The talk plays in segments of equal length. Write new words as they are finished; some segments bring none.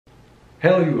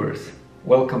Hello viewers,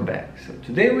 welcome back. So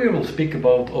today we will speak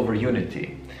about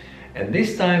Overunity, and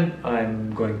this time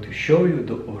I'm going to show you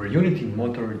the Overunity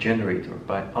motor generator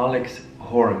by Alex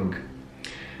Horng.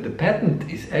 The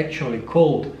patent is actually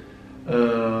called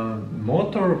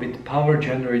motor with power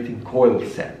generating coil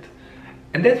set,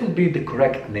 and that would be the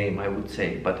correct name, I would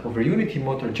say, but Overunity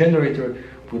motor generator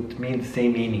would mean the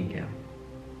same meaning. Yeah.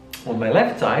 On my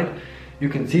left side you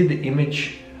can see the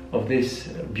image of this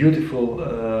beautiful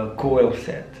coil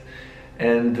set,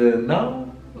 and now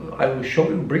I will show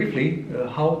you briefly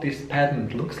how this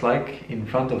patent looks like in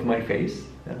front of my face.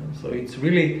 So it's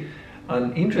really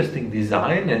an interesting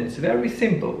design and it's very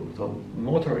simple. So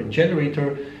motor and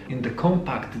generator in the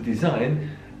compact design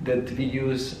that we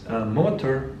use a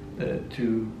motor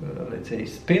to let's say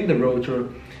spin the rotor,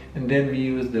 and then we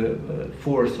use the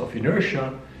force of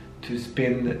inertia to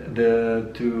spin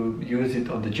to use it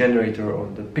on the generator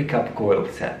on the pickup coil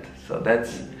set. So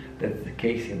that's the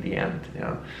case in the end.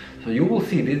 Yeah. So you will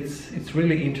see it's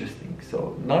really interesting.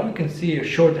 So now you can see a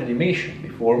short animation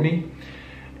before me,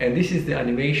 and this is the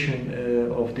animation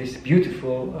of this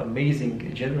beautiful,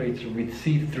 amazing generator with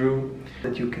see-through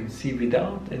that you can see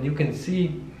without, and you can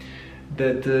see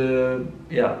that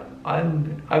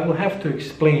I will have to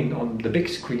explain on the big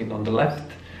screen on the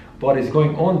left what is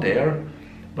going on there.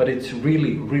 But it's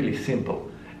really simple,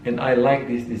 and I like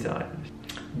this design.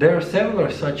 There are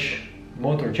several such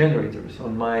motor generators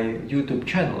on my YouTube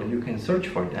channel. You can search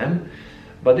for them,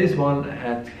 but this one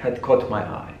had caught my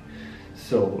eye.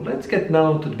 So let's get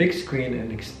now to the big screen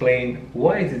and explain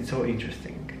why is it so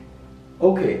interesting.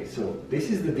 Okay, so this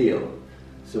is the deal.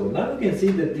 So now you can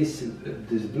see that this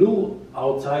blue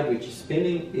outside which is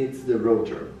spinning, it's the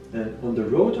rotor, and on the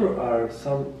rotor are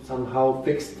somehow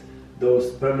fixed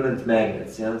those permanent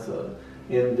magnets, yeah? So,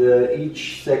 and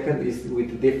each second is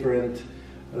with a different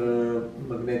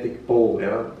magnetic pole,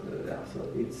 yeah? So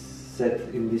it's set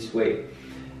in this way.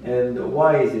 And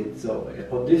why is it so?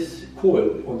 On this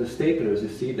coil, on the staplers, you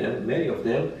see them, many of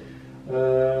them,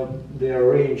 they are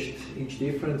arranged each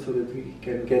different so that we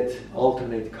can get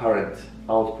alternate current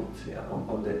output, yeah,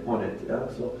 on it. Yeah?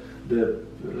 So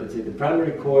let's say the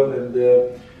primary coil and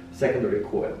the secondary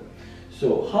coil.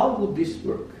 So how would this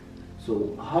work?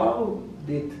 So how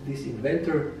did this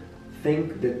inventor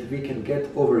think that we can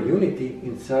get Overunity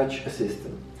in such a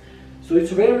system? So it's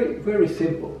very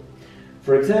simple.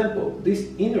 For example,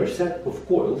 this inner set of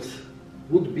coils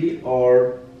would be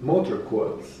our motor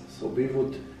coils. So we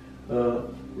would,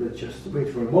 let's just wait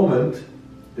for a moment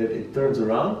that it turns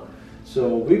around.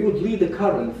 So we would lead the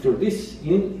current through this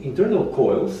internal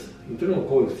coil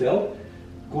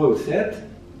set,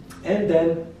 and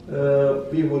then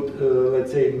we would,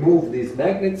 let's say, move these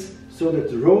magnets so that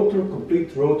the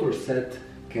complete rotor set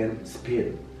can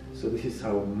spin. So this is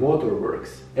how motor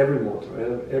works, every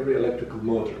motor, every electrical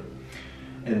motor.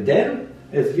 And then,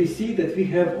 as we see that we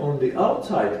have on the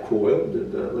outside coil,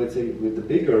 let's say with the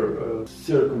bigger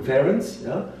circumference,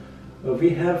 yeah, we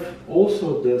have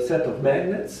also the set of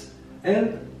magnets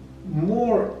and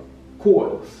more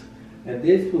coils. And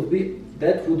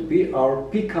that would be our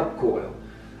pickup coil.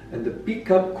 And the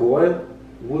pickup coil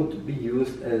would be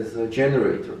used as a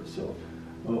generator. So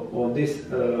on this,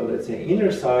 let's say, inner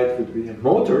side would be a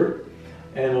motor,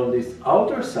 and on this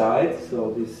outer side,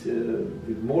 so this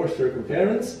with more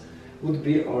circumference, would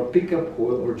be our pickup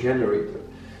coil or generator.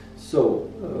 So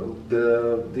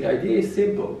the idea is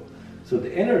simple. So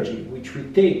the energy which we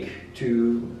take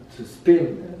to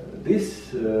spin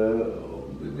this,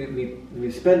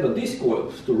 we spend on these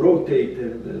coils to rotate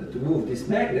and to move these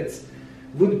magnets,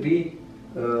 would be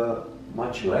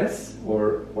much less,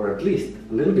 or at least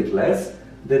a little bit less,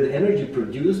 than the energy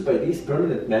produced by these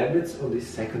permanent magnets on these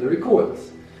secondary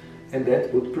coils, and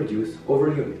that would produce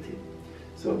Overunity.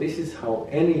 So this is how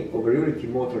any Overunity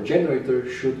motor generator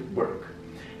should work.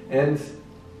 And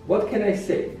what can I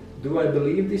say? Do I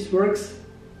believe this works?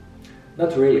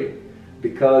 Not really,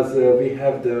 because we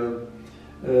have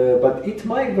but it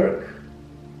might work,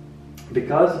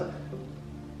 because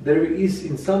there is,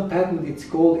 in some patent, it's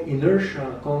called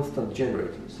inertia constant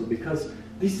generator. So because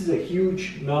this is a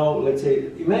huge, now let's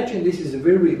say, imagine this is a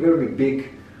very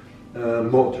big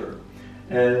motor,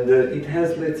 and it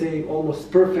has, let's say,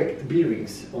 almost perfect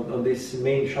bearings on this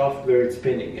main shaft where it's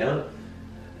spinning, yeah?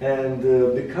 And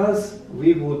because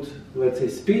we would, let's say,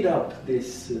 speed up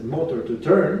this motor to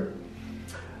turn,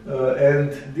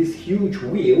 and this huge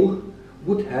wheel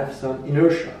would have some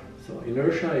inertia. So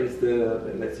inertia is the,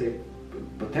 let's say,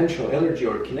 potential energy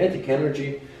or kinetic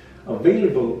energy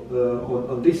available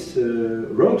on this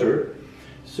rotor,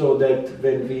 so that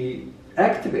when we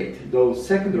activate those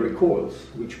secondary coils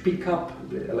which pick up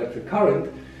the electric current,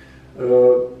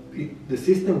 the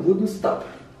system wouldn't stop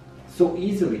so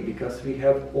easily, because we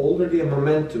have already a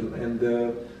momentum and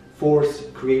the force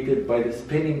created by the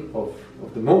spinning of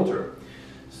the motor.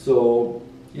 So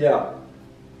yeah,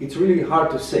 it's really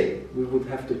hard to say. We would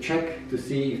have to check to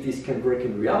see if this can work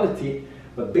in reality,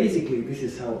 but basically this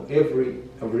is how every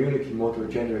Overunity motor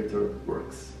generator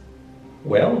works.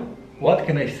 Well, what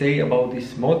can I say about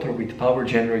this motor with power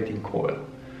generating coil?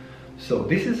 So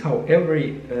this is how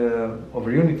every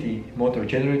Overunity motor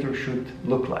generator should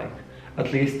look like.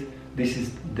 At least this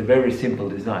is the very simple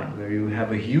design, where you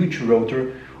have a huge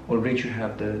rotor on which you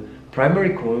have the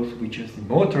primary coils, which is the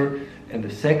motor, and the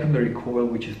secondary coil,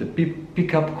 which is the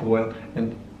pickup coil,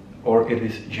 or it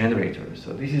is generator.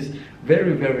 So this is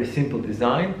very simple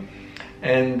design,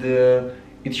 and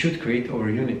it should create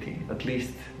Overunity, at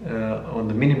least on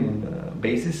the minimum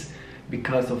basis,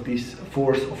 because of this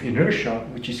force of inertia,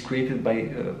 which is created by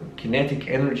kinetic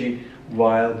energy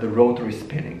while the rotor is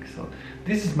spinning. So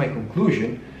this is my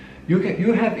conclusion.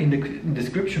 You have in the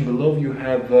description below, you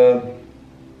have a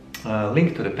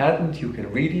link to the patent. You can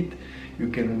read it. You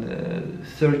can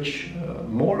search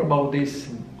more about this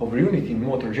Overunity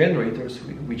motor generators,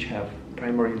 which have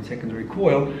primary and secondary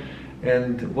coil,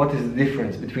 and what is the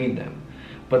difference between them.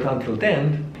 But until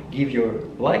then, give your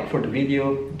like for the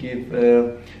video,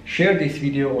 share this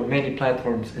video on many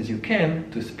platforms as you can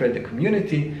to spread the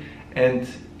community, and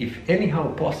if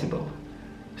anyhow possible,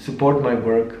 support my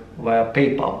work via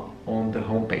PayPal on the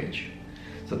homepage.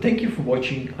 So thank you for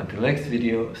watching. Until next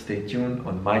video, stay tuned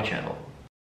on my channel.